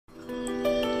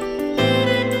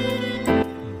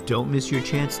Don't miss your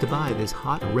chance to buy this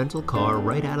hot rental car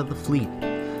right out of the fleet.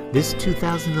 This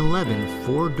 2011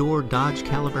 four-door Dodge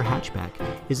Caliber hatchback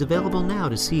is available now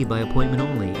to see by appointment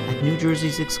only at New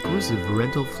Jersey's exclusive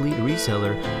rental fleet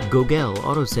reseller, Gogel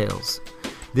Auto Sales.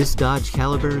 This Dodge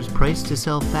Caliber is priced to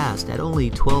sell fast at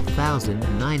only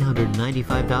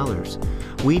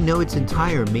 $12,995. We know its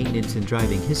entire maintenance and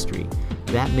driving history.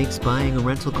 That makes buying a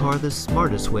rental car the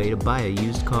smartest way to buy a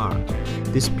used car.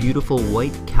 This beautiful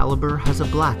white Caliber has a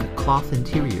black cloth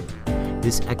interior.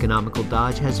 This economical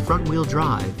Dodge has front-wheel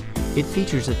drive. It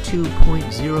features a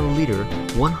 2.0-liter,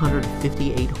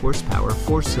 158 horsepower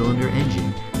four-cylinder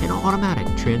engine and automatic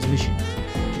transmission.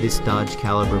 This Dodge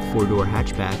Caliber four-door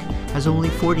hatchback has only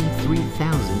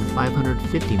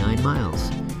 43,559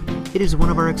 miles. It is one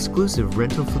of our exclusive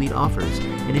rental fleet offers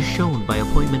and is shown by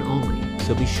appointment only,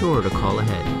 so be sure to call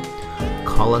ahead.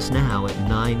 Call us now at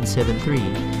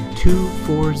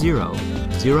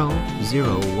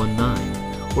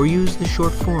 973-240-0019 or use the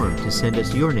short form to send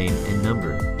us your name and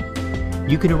number.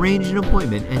 You can arrange an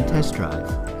appointment and test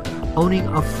drive. Owning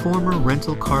a former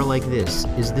rental car like this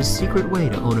is the secret way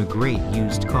to own a great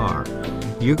used car.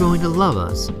 You're going to love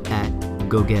us at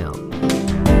Gogel.